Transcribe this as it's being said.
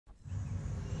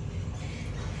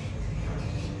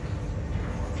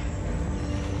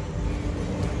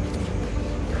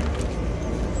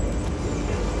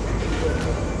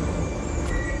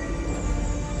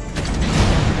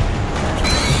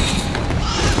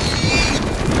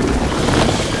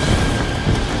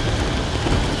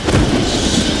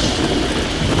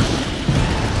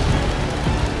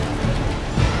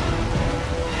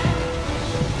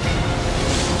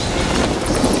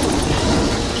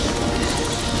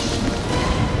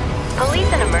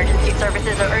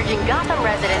forces are urging Gotham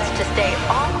residents to stay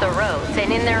off the roads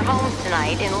and in their homes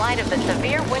tonight in light of the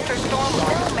severe winter storm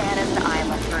warning. No man is an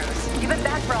island, Bruce. You've been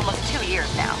back for almost 2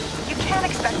 years now. You can't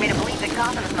expect me to believe that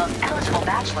Gotham's most eligible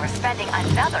bachelor is spending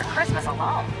another Christmas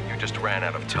alone. You just ran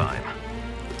out of time.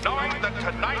 Knowing that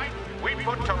tonight we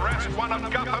put to rest one of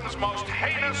Gotham's most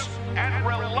heinous and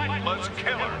relentless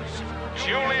killers,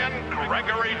 Julian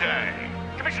Gregory Day.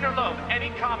 Commissioner Loeb, any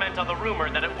comment on the rumor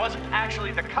that it wasn't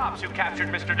actually the cops who captured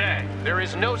Mr. Day? There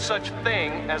is no such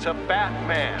thing as a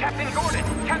Batman. Captain Gordon!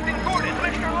 Captain Gordon!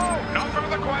 Commissioner Loeb! No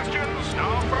further questions,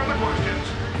 no further questions.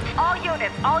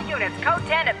 All units, code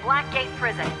 10 at Blackgate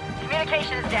Prison.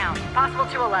 Communication is down, possible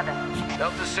 211.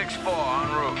 Delta 6-4 en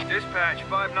route. Dispatch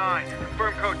 5-9,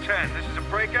 confirm code 10. This is a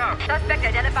breakout. Suspect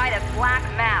identified as Black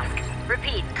Mask.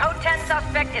 Repeat, code 10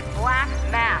 suspect is Black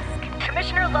Mask.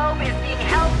 Commissioner Loeb is being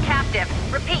held captive.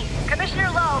 Repeat, Commissioner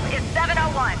Loeb is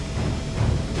 701.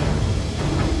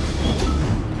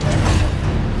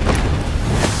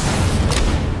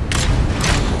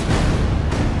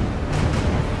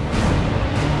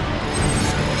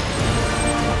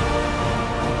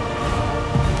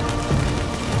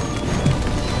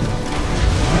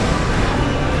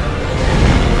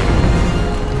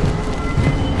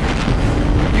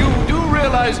 You do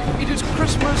realize it is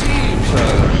Christmas Eve,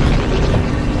 sir.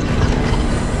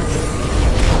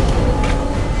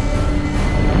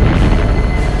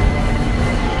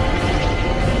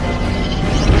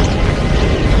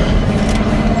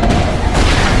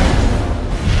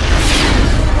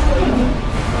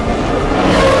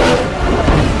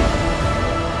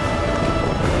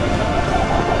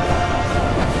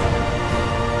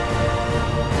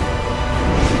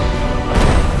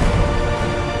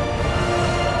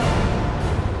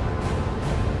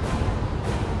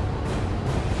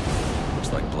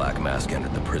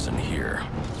 Entered the prison here.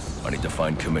 I need to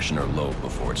find Commissioner Loeb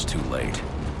before it's too late.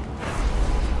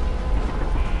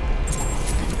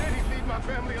 Leave my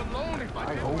family alone if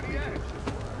I hope he is.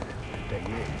 Stay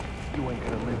in. You ain't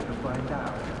gonna live to find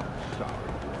out.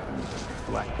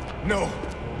 Sorry. No,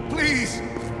 please,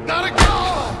 not again!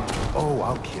 Oh,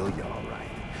 I'll kill you all right.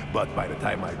 But by the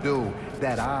time I do,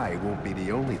 that eye won't be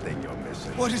the only thing you're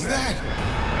missing. What is that?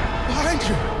 Behind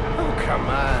you! Oh, come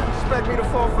on. Expect me to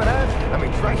fall for that? I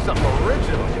mean, try something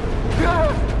original.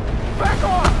 Back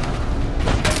off!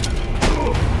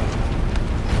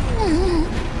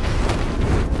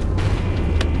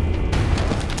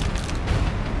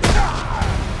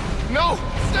 No!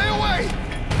 Stay away!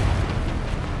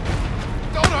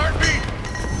 Don't hurt me!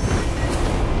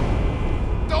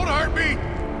 Don't hurt me!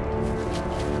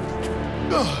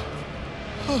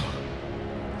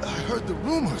 I heard the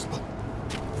rumors, but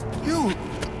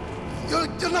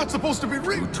you're not supposed to be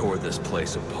Who tore this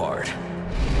place apart?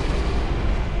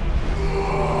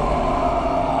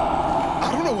 I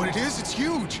don't know what it is. It's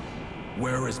huge.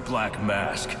 Where is Black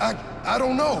Mask? I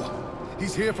don't know.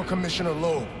 He's here for Commissioner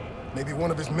Loeb. Maybe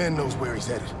one of his men knows where he's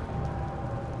headed.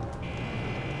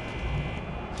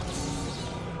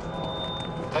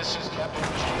 This is Captain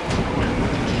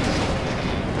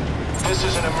This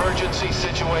is an emergency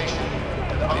situation.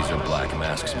 These are Black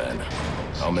Mask's men.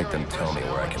 I'll make them tell me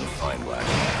where I can find Black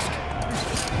Mask.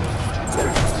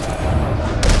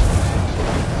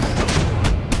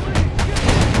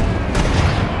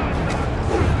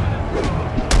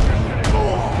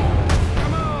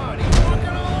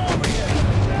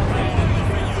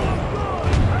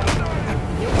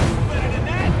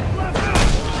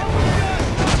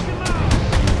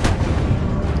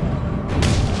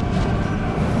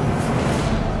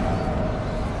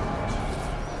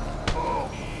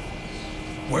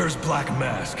 Where's Black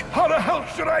Mask? How the hell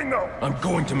should I know? I'm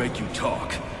going to make you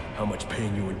talk. How much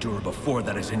pain you endure before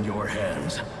that is in your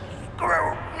hands.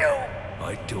 Screw you!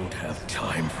 I don't have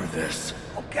time for this.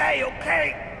 Okay.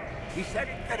 He said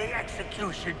it to the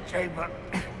execution chamber.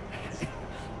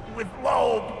 With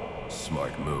Loeb.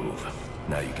 Smart move.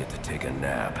 Now you get to take a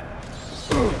nap.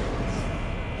 Hey,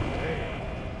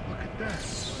 look at that.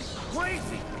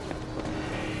 Crazy!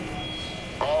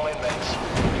 All inmates,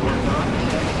 you are not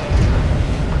detected.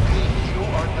 You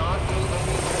are not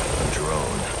detected. A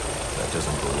drone. That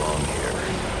doesn't belong here.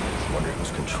 I wonder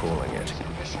who's controlling it.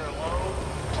 Commissioner Loeb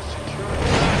to security.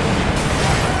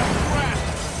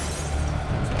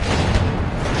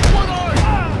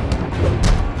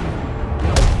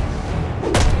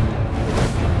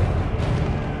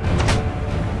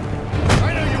 I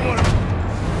know you want to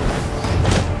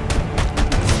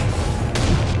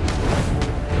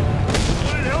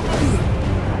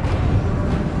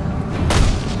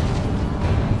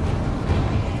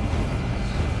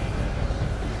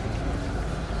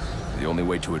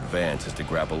wants us to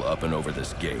grapple up and over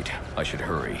this gate. I should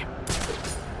hurry.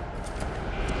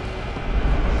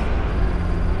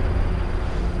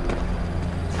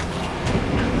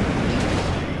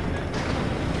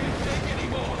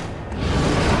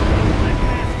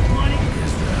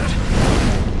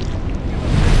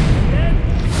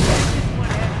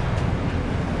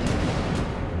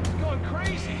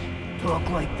 Talk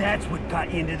like that's what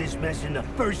got you into this mess in the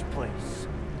first place.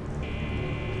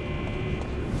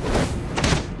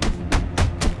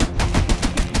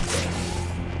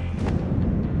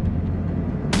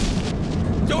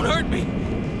 Don't hurt me!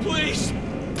 Please!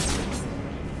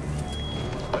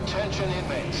 Attention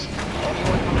inmates.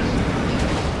 Anyone who is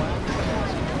black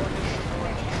mask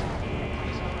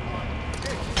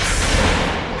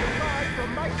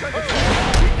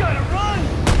We gotta run!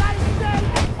 Gotta stay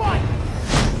and fight!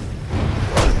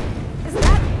 Is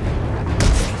that...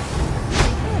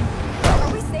 Are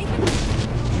we safe?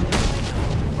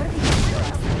 What if he gets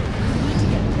us? We need to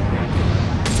get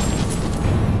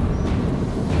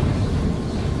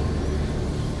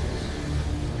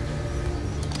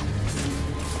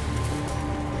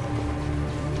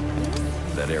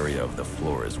That area of the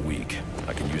floor is weak.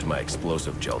 I can use my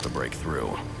explosive gel to break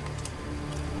through.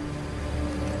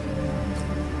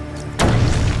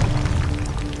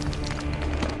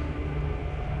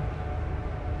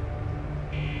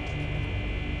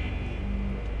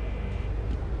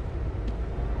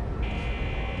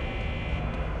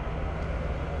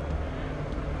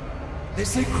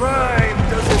 This is crime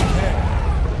doesn't care.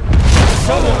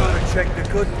 Someone ought to check the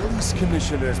good police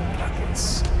commissioner's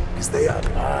pockets, because they are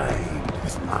lined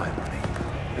with my money.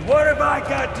 And what have I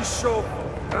got to show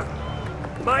for it, huh?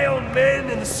 My own men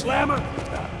in the slammer?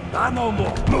 Not no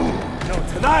more. No,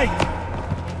 tonight,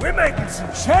 we're making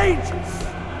some changes.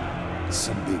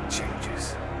 Some big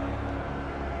changes.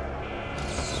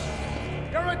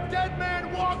 You're a dead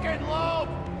man walking, Loeb!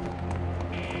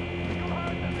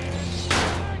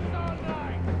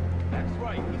 That's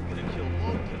right, he's gonna kill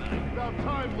Loeb tonight. About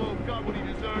time Loeb got what he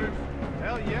deserves.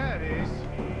 Hell yeah, it is.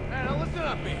 Hey, now listen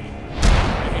up, me.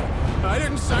 I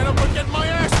didn't sign up for getting my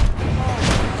ass.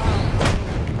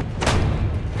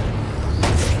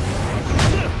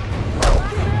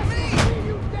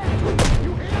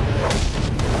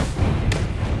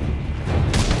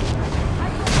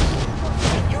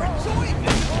 You're enjoying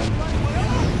this.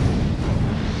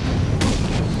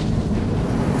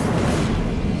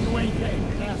 You ain't getting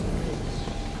past me.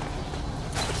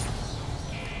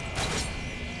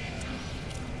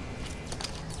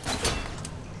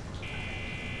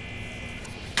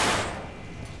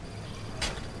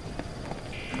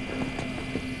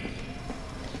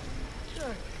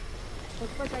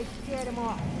 Looks like I scared him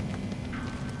off.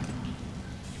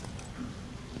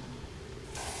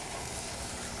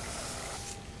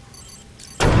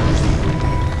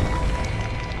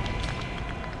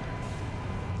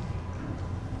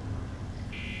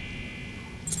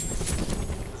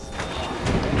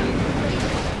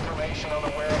 Information on the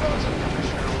whereabouts of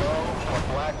Commissioner Loeb or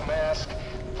Black Mask,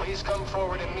 please come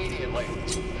forward immediately.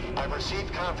 I've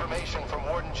received confirmation from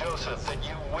Warden Joseph that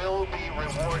you will be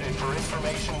rewarded for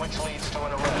information which leads to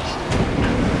an arrest.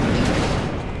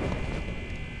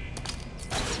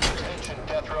 Attention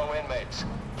death row inmates.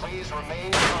 Please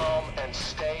remain calm and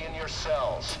stay in your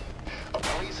cells. A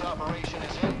police operation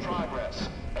is in progress,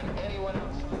 and anyone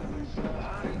outside of your cells...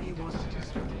 He wants to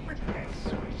just flip that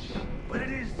switch. But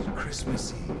it is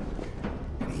Christmas Eve,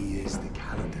 and he is the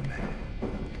calendar man.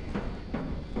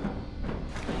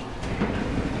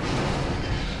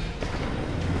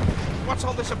 What's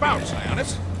all this about,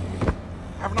 Sionis?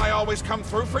 Haven't I always come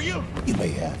through for you? You may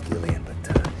have, Gillian, but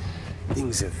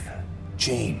things have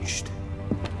changed.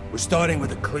 We're starting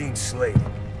with a clean slate,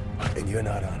 and you're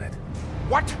not on it.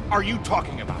 What are you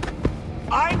talking about?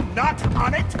 I'm not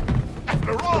on it?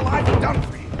 After all I've done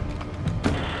for you.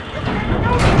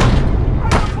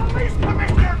 I'm the police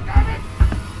commissioner, damn it!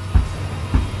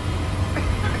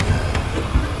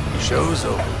 Show's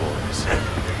over, boys.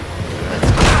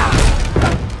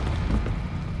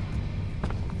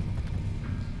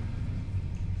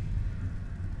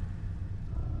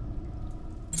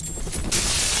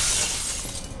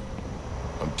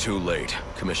 I'm too late.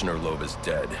 Commissioner Loeb is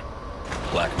dead.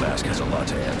 Black Mask has a lot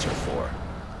to answer for.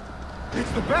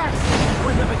 It's the back!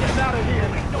 We're never getting out of here!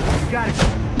 No, you got it!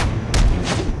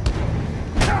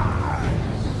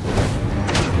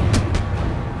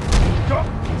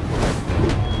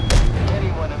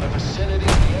 Anyone in the vicinity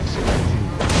of the execution,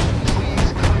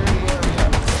 please clear the area.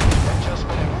 I've just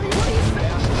been informed the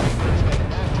gas chamber has been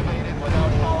activated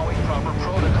without following proper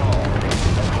protocol.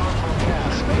 A harmful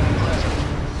gas may be present.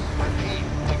 Repeat,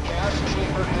 the gas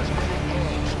chamber has been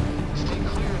engaged. Stay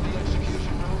clear of the execution.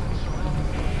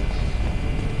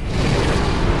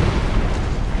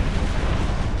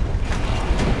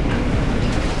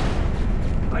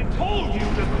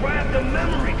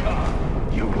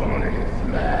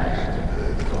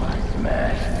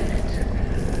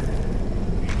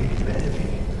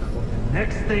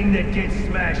 Next thing that gets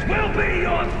smashed will be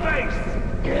your face!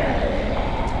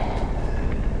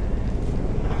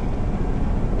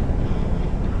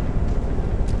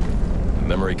 The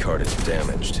memory card is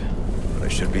damaged, but I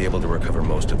should be able to recover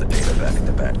most of the data back at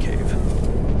the Batcave.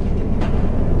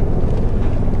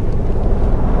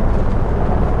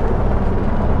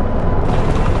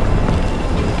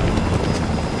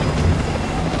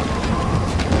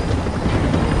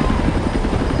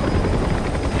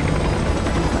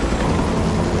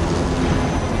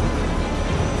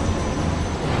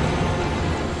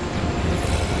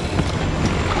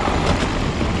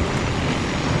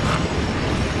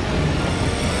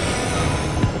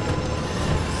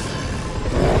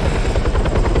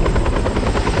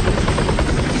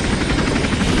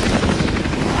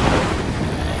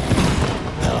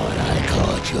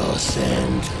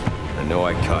 I know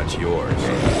I caught yours.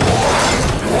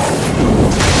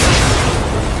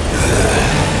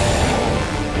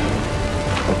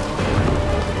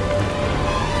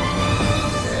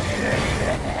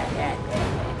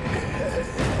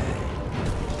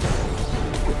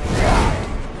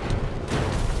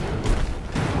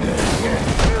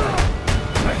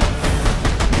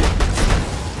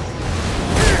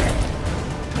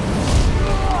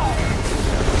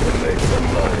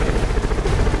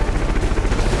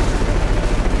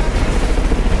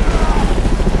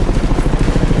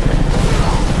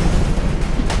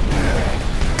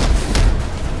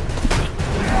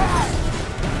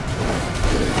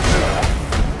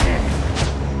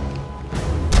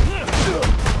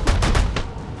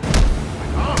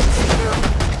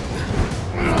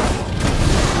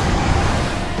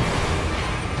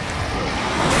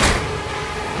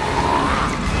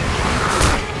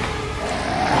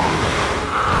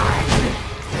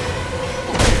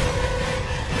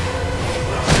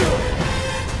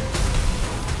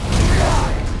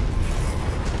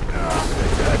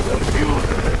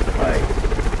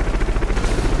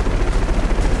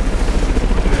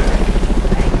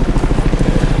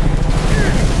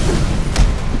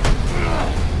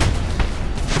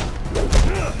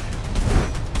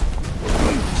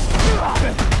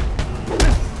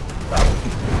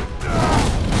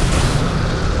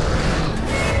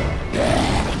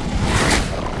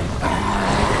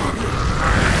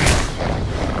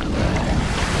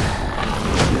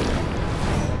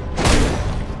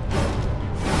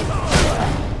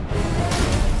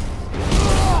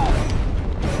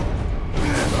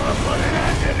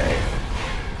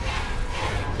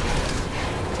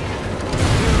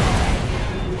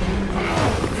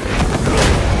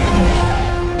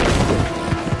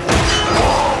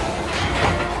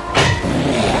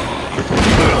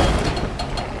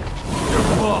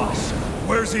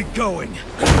 Where's he going?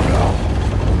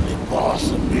 The boss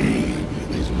of me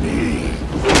is me.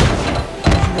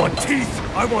 You want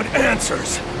teeth? I want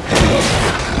answers.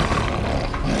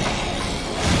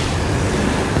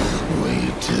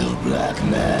 Wait till Black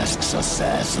Mask's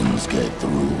assassins get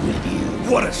through with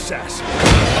you. What assassin?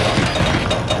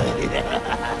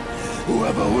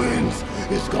 Whoever wins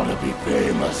is gonna be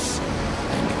famous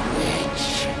and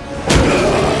rich.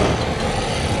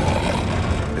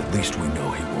 At least we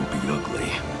know he won't be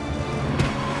ugly.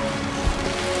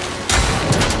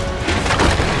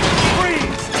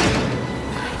 Freeze!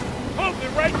 Hold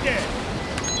it right there!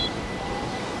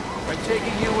 I'm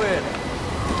taking you in.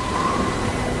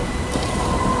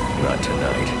 Not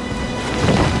tonight.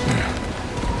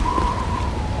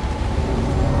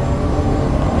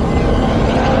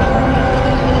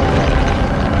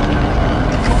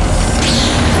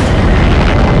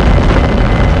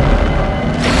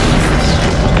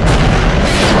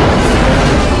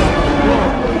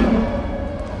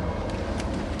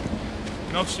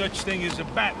 No such thing as a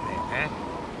Batman, huh?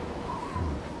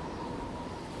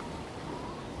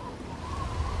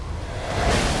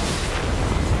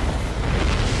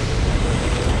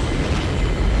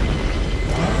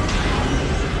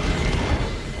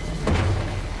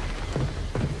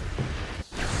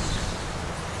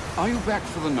 Are you back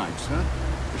for the night, sir?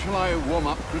 Shall I warm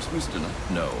up Christmas dinner?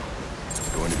 No. It's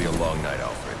going to be a long night,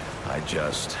 Alfred. I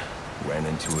just ran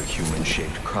into a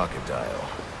human-shaped crocodile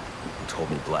who told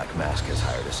me Black Mask has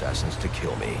hired assassins to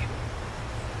kill me.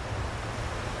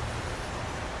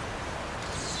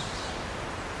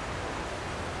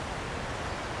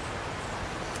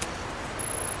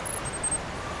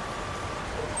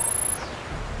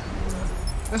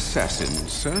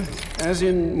 Assassins, sir? As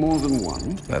in more than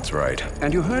one? That's right.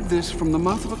 And you heard this from the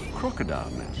mouth of a crocodile,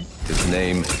 man? His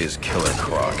name is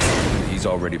KillerCroc. He's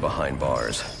already behind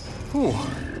bars. Oh,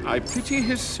 I pity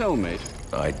his cellmate.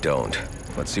 I don't.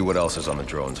 Let's see what else is on the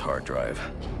drone's hard drive.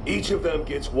 Each of them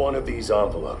gets one of these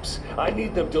envelopes. I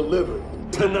need them delivered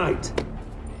tonight.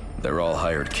 They're all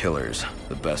hired killers,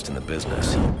 the best in the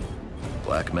business.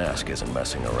 Black Mask isn't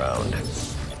messing around.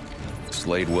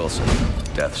 Slade Wilson,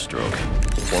 Deathstroke,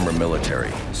 former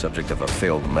military, subject of a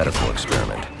failed medical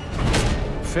experiment.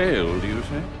 Failed, you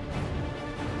say?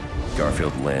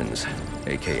 Garfield Linz,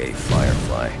 aka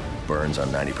Firefly, burns on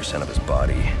 90% of his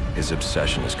body. His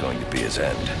obsession is going to be his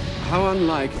end. How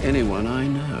unlike anyone I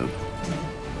know.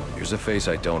 Here's a face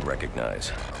I don't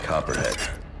recognize. Copperhead.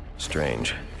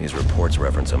 Strange. These reports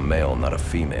reference a male, not a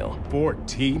female.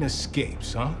 14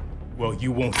 escapes, huh? Well,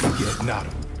 you won't forget Nada.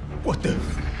 What the?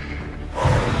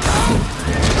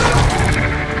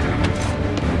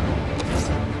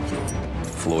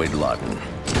 Floyd Lawton,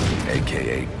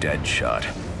 aka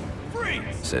Deadshot.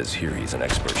 Says here he's an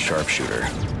expert sharpshooter.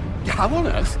 How on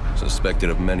earth?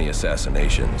 Suspected of many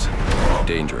assassinations.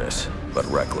 Dangerous, but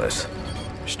reckless.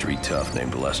 Street tough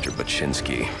named Lester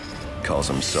Baczynski. Calls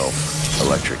himself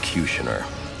Electrocutioner.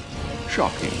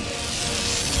 Shocking.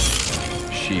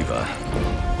 Shiva.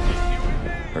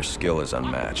 Her skill is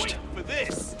unmatched. For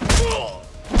this.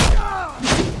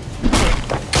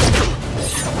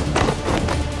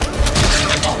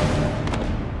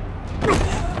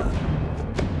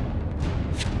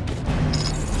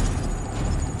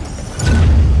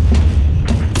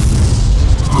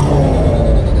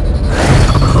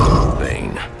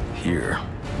 Bane, here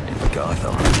in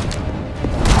Gotham.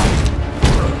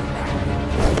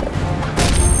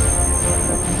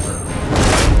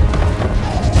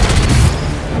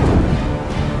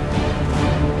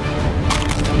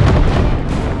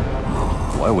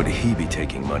 Why would he be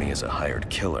taking money as a hired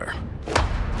killer?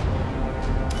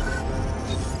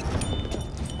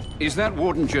 Is that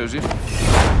Warden Joseph?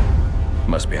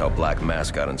 Must be how Black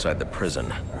Mask got inside the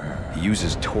prison. He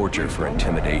uses torture for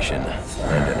intimidation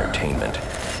and entertainment.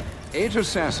 8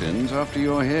 assassins after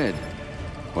your head.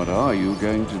 What are you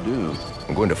going to do?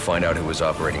 I'm going to find out who is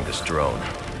operating this drone.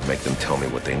 Make them tell me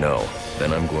what they know.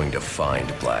 Then I'm going to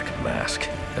find Black Mask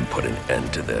and put an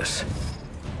end to this.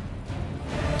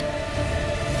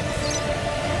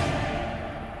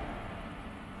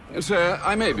 Sir,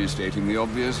 I may be stating the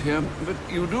obvious here, but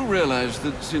you do realize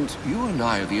that since you and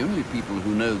I are the only people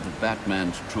who know the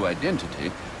Batman's true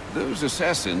identity, those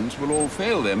assassins will all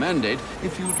fail their mandate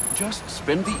if you'd just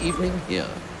spend the evening here.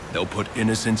 They'll put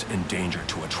innocents in danger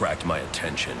to attract my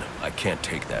attention. I can't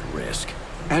take that risk.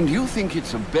 And you think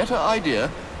it's a better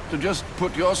idea to just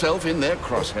put yourself in their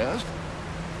crosshairs?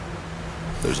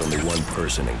 There's only one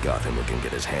person in Gotham who can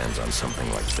get his hands on something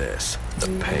like this. The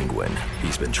Penguin.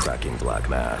 He's been tracking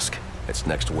Black Mask. Its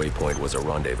next waypoint was a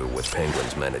rendezvous with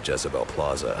Penguin's men at Jezebel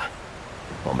Plaza.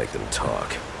 I'll make them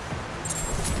talk.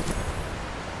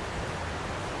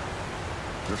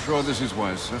 You're sure this is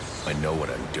wise, sir? I know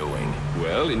what I'm doing.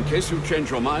 Well, in case you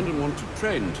change your mind and want to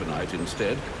train tonight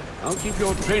instead, I'll keep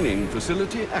your training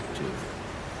facility active.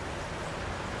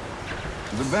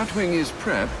 The Batwing is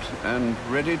prepped and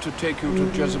ready to take you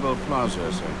to Jezebel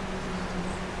Plaza, sir.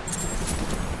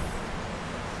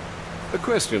 A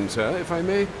question, sir, if I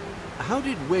may. How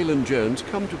did Waylon Jones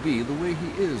come to be the way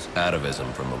he is?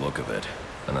 Atavism from the look of it.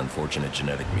 An unfortunate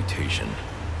genetic mutation.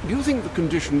 Do you think the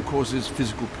condition causes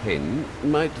physical pain?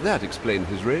 Might that explain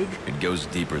his rage? It goes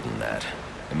deeper than that.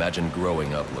 Imagine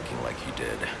growing up looking like he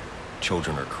did.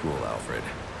 Children are cruel, Alfred.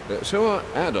 So are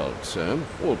adults, sir.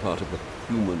 All part of the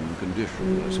human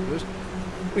condition, I suppose.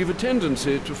 We've a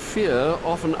tendency to fear,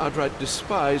 often outright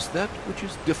despise, that which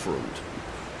is different.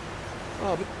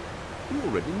 Ah, but you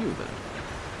already knew that.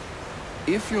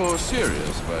 If you're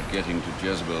serious about getting to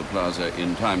Jezebel Plaza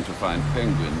in time to find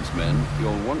Penguin's men,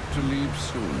 you'll want to leave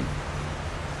soon.